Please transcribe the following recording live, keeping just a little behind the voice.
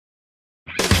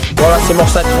Voilà, c'est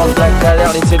M-orsay de la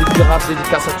galère, les cellules du rap,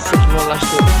 dédicace à tous ceux qui vont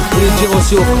l'acheter. Je voulais dire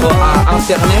aussi à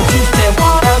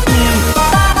internet.